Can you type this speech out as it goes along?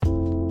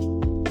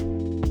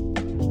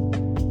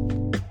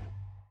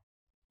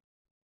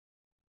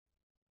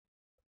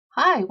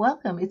Hi,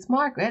 welcome. It's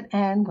Margaret,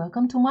 and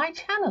welcome to my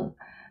channel.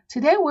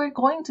 Today we're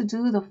going to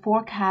do the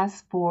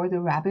forecast for the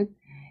rabbit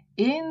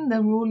in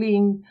the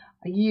ruling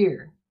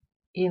year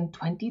in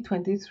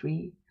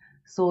 2023.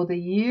 So the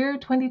year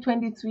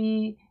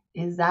 2023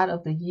 is that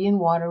of the yin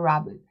water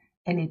rabbit,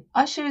 and it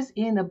ushers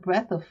in a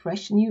breath of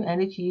fresh new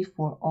energy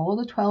for all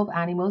the 12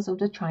 animals of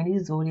the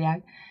Chinese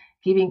zodiac,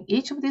 giving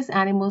each of these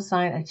animal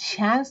signs a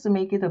chance to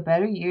make it a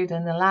better year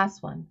than the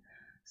last one.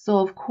 So,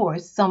 of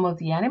course, some of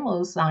the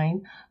animal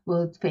signs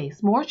will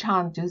face more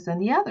challenges than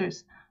the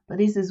others, but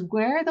this is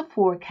where the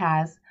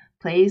forecast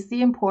plays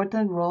the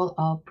important role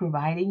of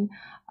providing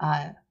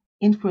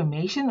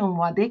information on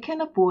what they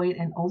can avoid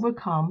and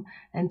overcome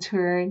and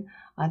turn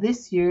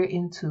this year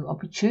into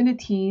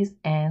opportunities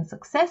and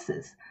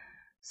successes.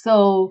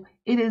 So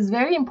it is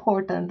very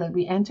important that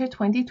we enter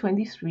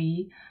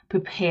 2023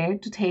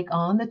 prepared to take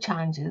on the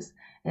challenges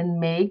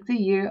and make the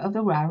year of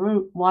the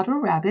water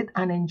rabbit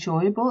an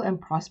enjoyable and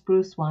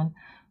prosperous one,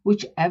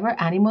 whichever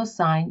animal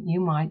sign you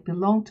might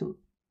belong to.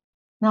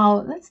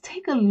 Now let's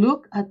take a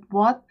look at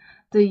what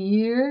the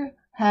year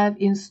have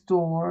in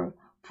store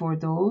for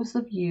those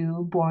of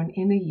you born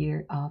in the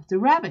year of the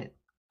rabbit.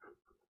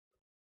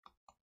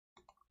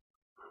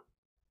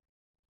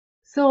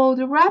 So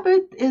the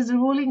rabbit is the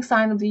ruling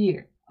sign of the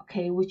year,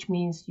 okay, which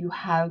means you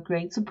have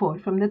great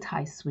support from the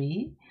Tai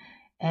Sui,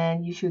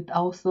 and you should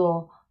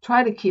also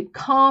try to keep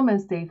calm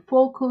and stay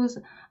focused,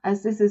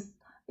 as this is,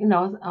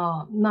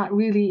 not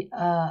really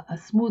a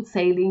smooth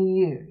sailing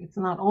year. It's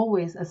not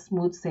always a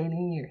smooth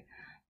sailing year,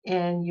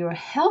 and your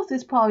health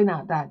is probably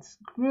not that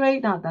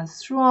great, not that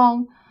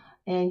strong,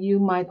 and you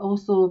might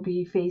also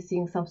be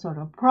facing some sort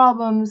of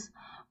problems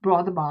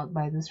brought about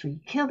by the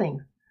street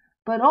killings.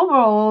 But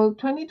overall,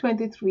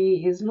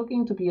 2023 is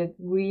looking to be a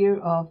year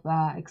of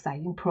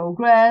exciting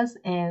progress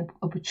and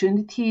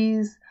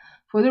opportunities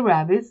for the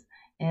rabbits,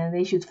 and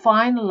they should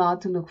find a lot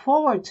to look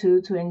forward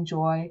to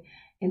enjoy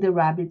in the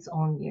rabbit's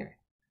own year.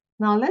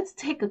 Now, let's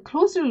take a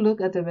closer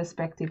look at the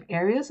respective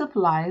areas of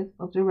life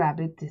of the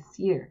rabbit this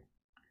year.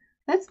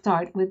 Let's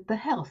start with the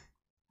health.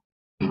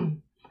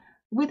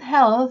 With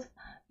health,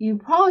 you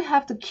probably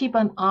have to keep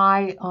an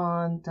eye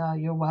on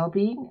your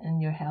well-being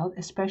and your health,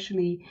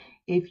 especially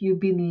if you've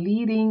been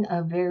leading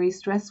a very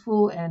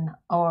stressful and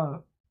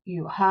or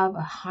you have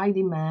a high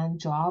demand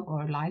job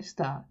or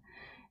lifestyle.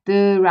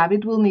 The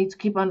rabbit will need to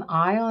keep an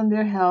eye on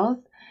their health,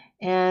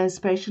 and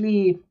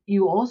especially if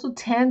you also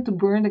tend to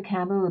burn the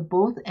candle at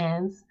both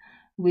ends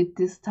with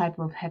this type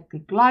of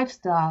hectic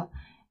lifestyle.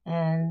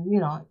 And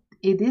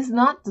it is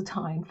not the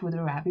time for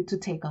the rabbit to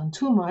take on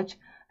too much,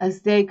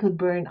 as they could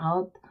burn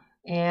out,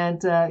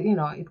 and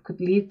it could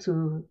lead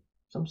to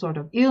some sort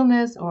of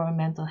illness or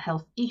mental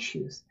health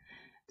issues.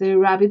 The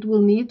rabbit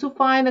will need to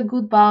find a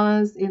good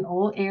balance in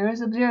all areas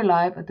of their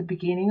life at the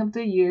beginning of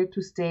the year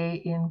to stay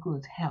in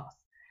good health.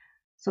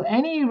 So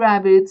any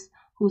rabbits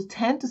who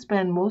tend to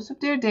spend most of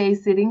their day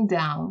sitting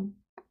down,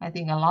 I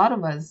think a lot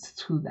of us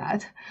do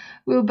that,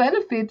 will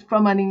benefit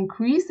from an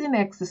increase in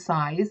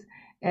exercise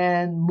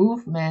and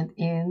movement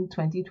in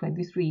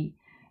 2023.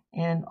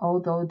 And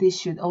although this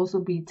should also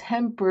be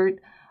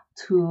tempered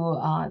to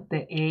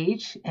the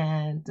age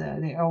and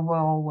their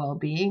overall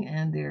well-being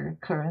and their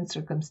current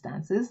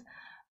circumstances.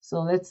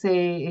 So let's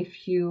say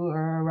if you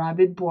are a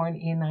rabbit born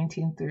in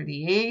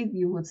 1938,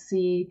 you would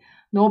see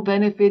no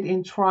benefit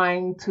in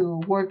trying to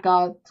work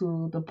out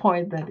to the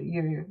point that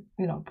you're,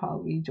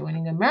 probably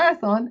joining a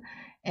marathon,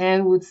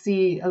 and would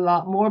see a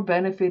lot more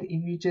benefit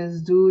if you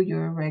just do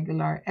your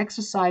regular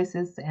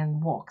exercises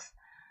and walks.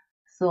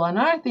 So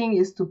another thing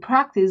is to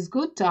practice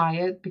good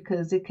diet,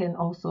 because it can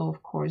also,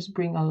 of course,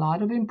 bring a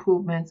lot of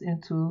improvements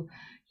into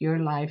your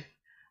life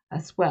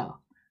as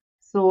well.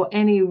 So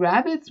any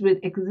rabbits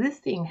with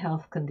existing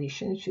health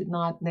conditions should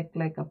not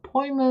neglect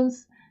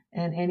appointments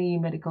and any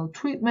medical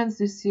treatments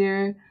this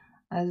year,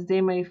 as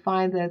they may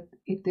find that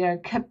if they are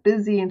kept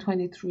busy in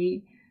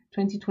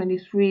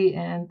 2023,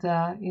 and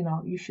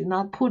you should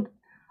not put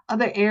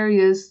other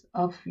areas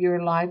of your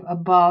life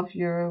above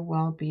your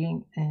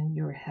well-being and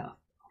your health,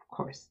 of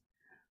course.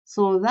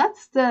 So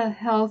that's the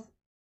health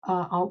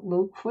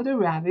outlook for the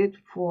rabbit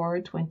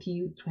for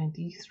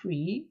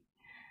 2023.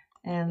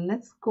 And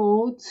let's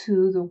go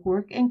to the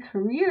work and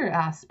career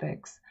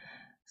aspects.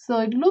 So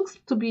it looks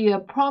to be a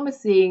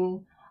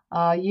promising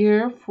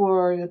year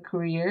for the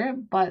career,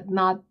 but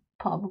not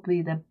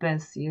probably the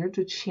best year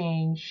to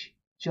change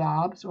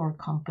jobs or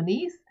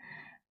companies.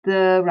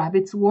 The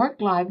rabbit's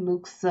work life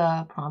looks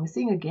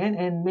promising again,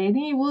 and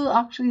many will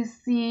actually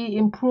see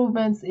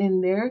improvements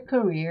in their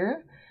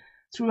career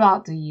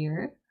throughout the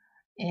year.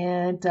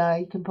 And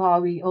you can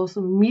probably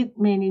also meet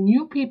many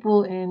new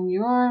people in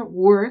your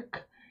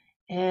work.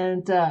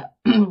 And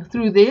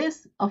through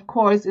this, of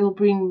course, it will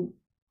bring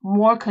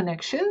more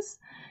connections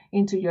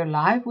into your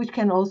life, which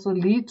can also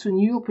lead to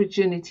new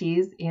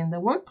opportunities in the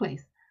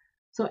workplace.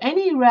 So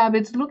any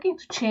rabbits looking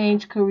to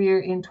change career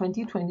in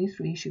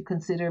 2023 should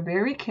consider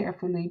very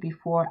carefully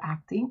before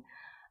acting,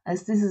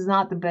 as this is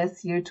not the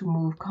best year to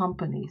move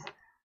companies.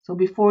 So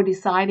before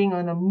deciding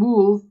on a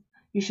move,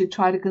 you should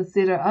try to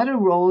consider other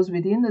roles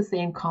within the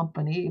same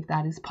company if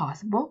that is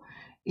possible.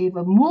 If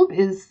a move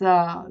is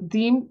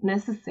deemed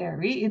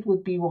necessary, it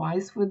would be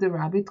wise for the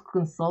rabbit to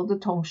consult the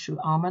Tongshu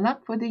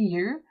Almanac for the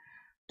year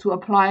to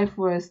apply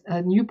for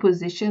a new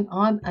position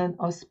on an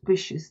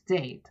auspicious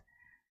date.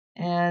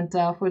 And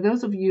for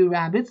those of you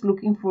rabbits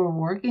looking for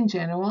work in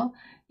general,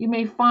 you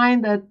may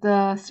find that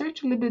the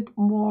search a little bit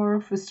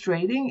more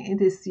frustrating in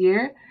this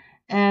year.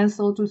 And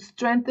so to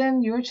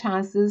strengthen your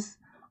chances,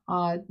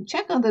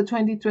 check on the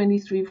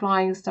 2023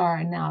 Flying Star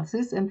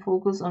analysis and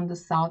focus on the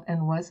south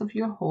and west of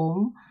your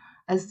home,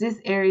 as these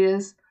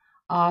areas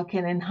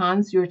can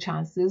enhance your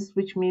chances,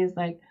 which means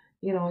like,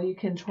 you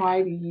can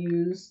try to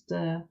use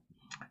the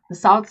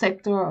south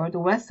sector or the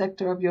west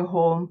sector of your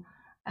home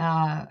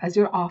as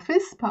your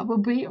office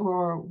probably,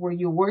 or where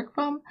you work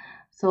from,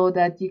 so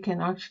that you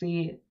can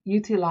actually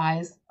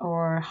utilize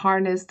or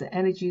harness the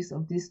energies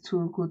of these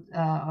two good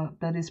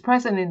that is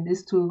present in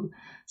these two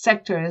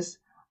sectors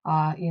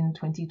in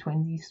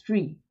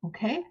 2023.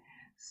 Okay,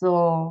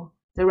 so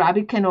the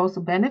rabbit can also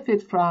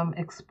benefit from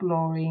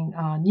exploring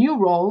new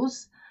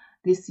roles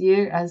this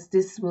year, as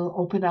this will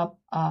open up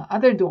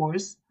other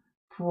doors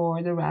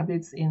for the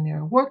rabbits in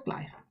their work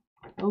life.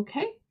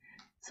 Okay,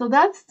 so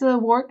that's the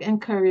work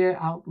and career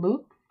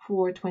outlook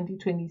for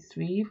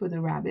 2023 for the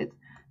rabbit.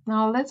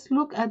 Now let's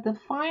look at the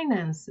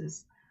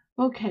finances.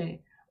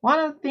 Okay, one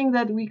of the things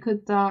that we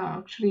could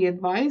actually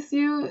advise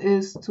you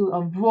is to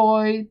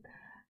avoid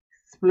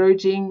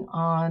splurging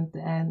on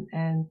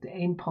and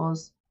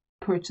impulse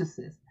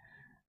purchases.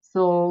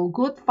 So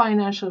good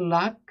financial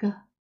luck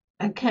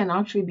can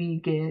actually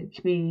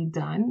be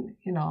done,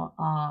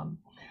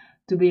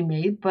 to be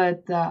made,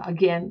 but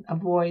again,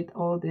 avoid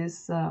all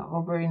this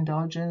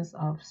overindulgence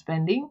of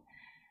spending.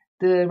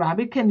 The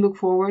rabbit can look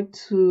forward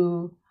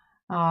to,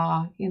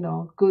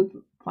 good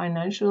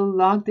financial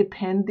luck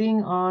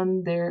depending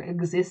on their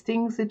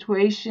existing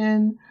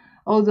situation.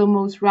 Although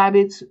most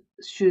rabbits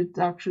should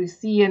actually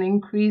see an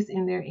increase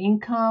in their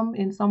income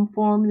in some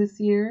form this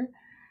year,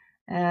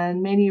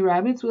 and many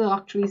rabbits will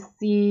actually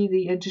see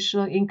the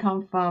additional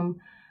income from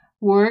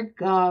work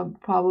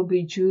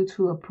probably due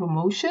to a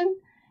promotion,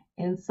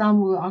 and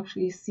some will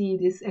actually see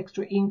this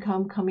extra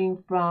income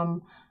coming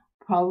from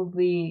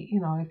probably,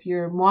 if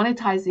you're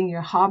monetizing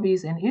your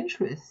hobbies and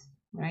interests,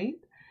 right?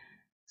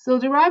 So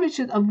the rabbit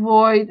should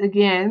avoid,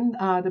 again,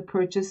 the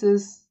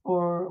purchases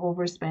or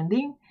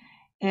overspending,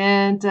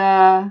 and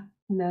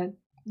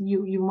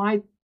you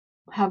might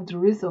have the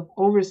risk of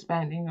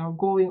overspending or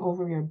going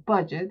over your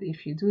budget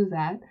if you do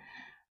that.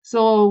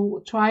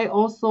 So try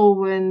also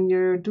when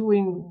you're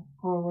doing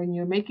or when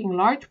you're making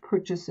large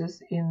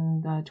purchases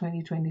in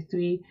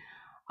 2023,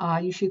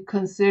 you should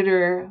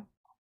consider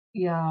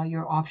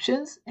your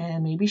options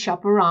and maybe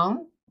shop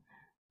around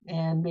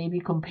and maybe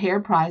compare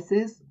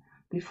prices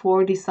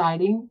before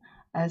deciding,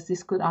 as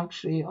this could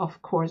actually,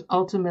 of course,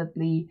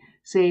 ultimately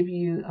save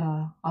you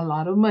a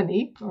lot of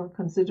money or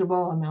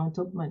considerable amount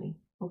of money.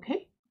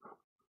 Okay,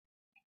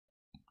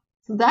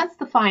 so that's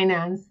the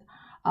finance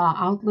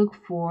outlook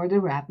for the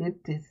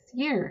rabbit this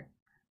year,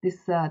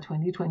 this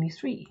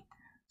 2023.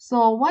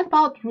 So what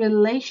about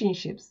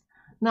relationships?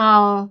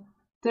 Now,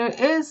 there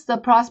is the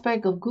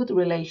prospect of good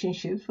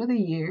relationships for the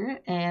year,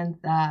 and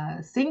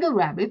single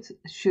rabbits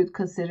should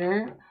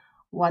consider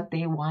what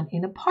they want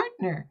in a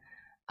partner.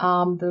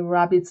 The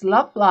rabbit's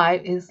love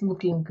life is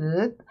looking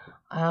good.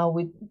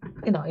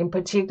 In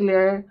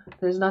particular,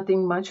 there's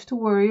nothing much to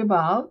worry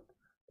about.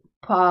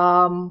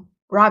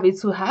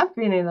 Rabbits who have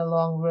been in a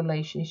long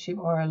relationship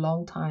or a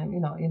long time,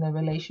 in a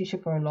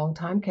relationship for a long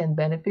time, can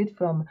benefit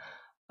from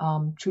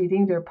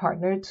treating their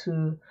partner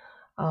to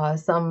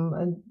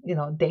some,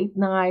 date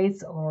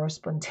nights or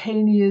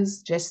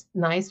spontaneous, just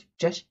nice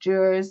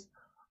gestures.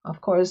 Of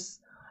course,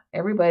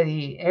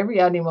 every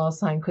animal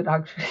sign could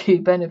actually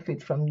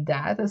benefit from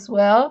that as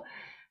well.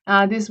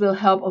 This will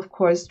help, of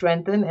course,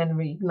 strengthen and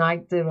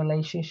reignite the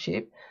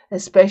relationship,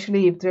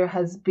 especially if there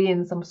has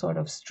been some sort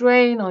of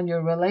strain on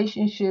your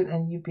relationship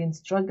and you've been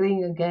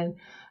struggling again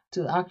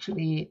to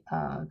actually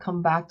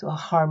come back to a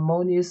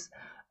harmonious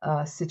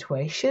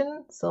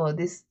situation. So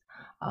this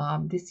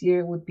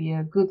year would be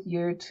a good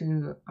year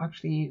to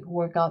actually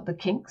work out the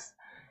kinks.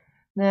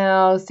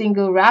 Now,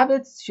 single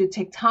rabbits should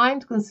take time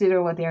to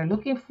consider what they are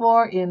looking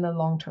for in a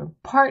long-term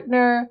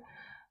partner.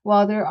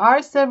 While there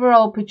are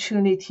several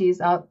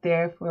opportunities out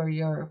there for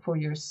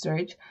your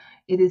search,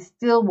 it is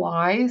still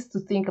wise to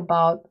think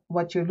about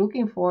what you're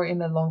looking for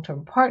in a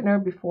long-term partner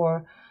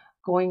before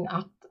going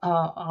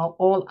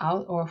all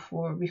out,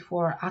 or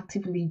before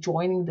actively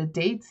joining the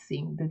dating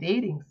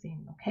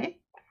scene. Okay,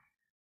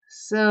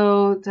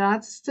 so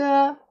that's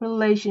the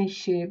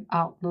relationship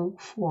outlook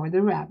for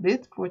the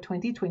rabbit for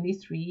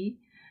 2023.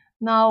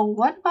 Now,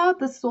 what about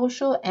the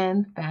social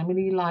and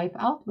family life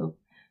outlook?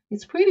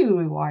 It's pretty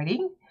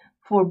rewarding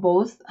for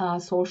both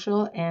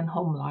social and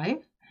home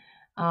life.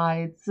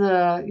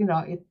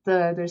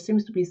 There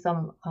seems to be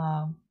some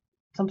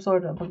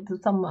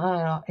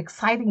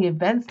exciting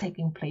events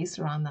taking place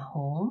around the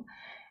home.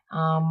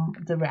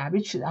 The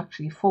rabbit should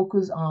actually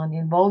focus on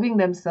involving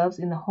themselves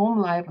in the home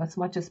life as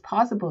much as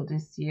possible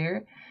this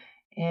year.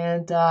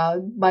 And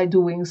by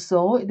doing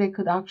so, they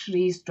could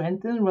actually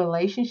strengthen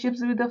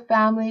relationships with the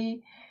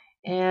family,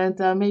 and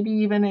maybe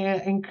even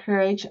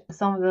encourage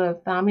some of the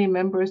family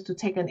members to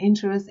take an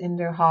interest in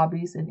their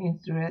hobbies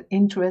and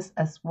interests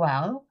as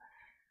well.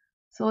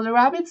 So the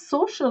rabbit's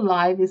social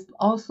life is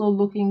also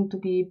looking to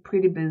be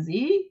pretty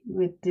busy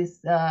with this,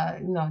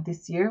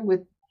 this year,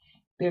 with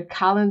their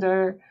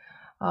calendar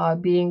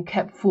being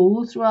kept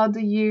full throughout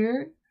the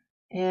year.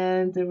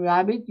 And the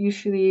rabbit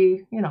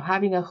usually,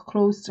 having a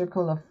close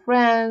circle of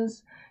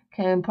friends,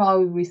 can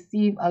probably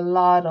receive a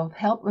lot of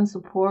help and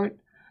support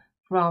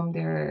from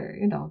their,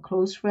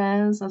 close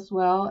friends as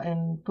well,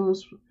 and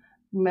close,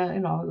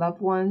 loved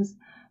ones,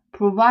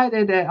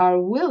 provided they are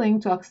willing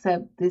to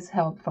accept this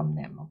help from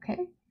them.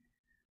 Okay.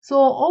 So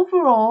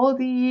overall,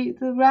 the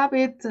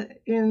rabbit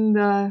in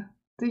the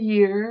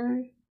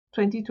year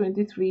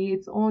 2023,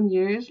 its own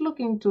year, is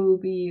looking to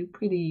be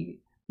pretty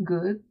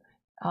good,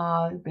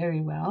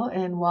 very well.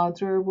 And while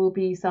there will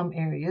be some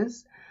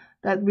areas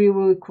that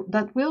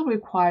will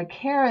require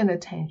care and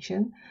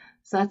attention,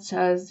 such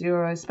as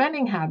your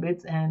spending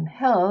habits and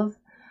health,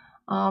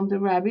 the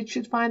rabbit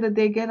should find that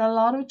they get a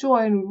lot of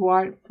joy and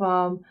reward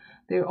from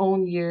their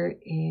own year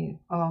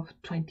of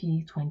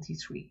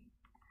 2023.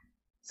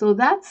 So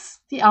that's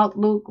the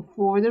outlook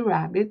for the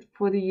rabbit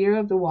for the year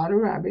of the water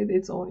rabbit,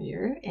 its own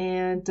year.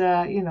 And,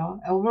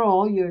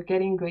 overall, you're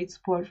getting great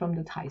support from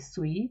the Tai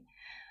Sui.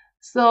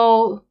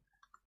 So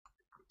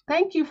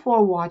thank you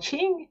for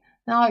watching.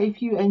 Now,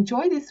 if you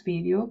enjoy this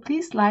video,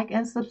 please like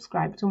and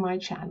subscribe to my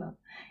channel.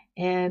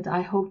 And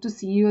I hope to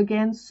see you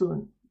again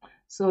soon.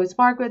 So it's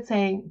Margaret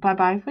saying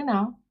bye-bye for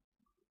now.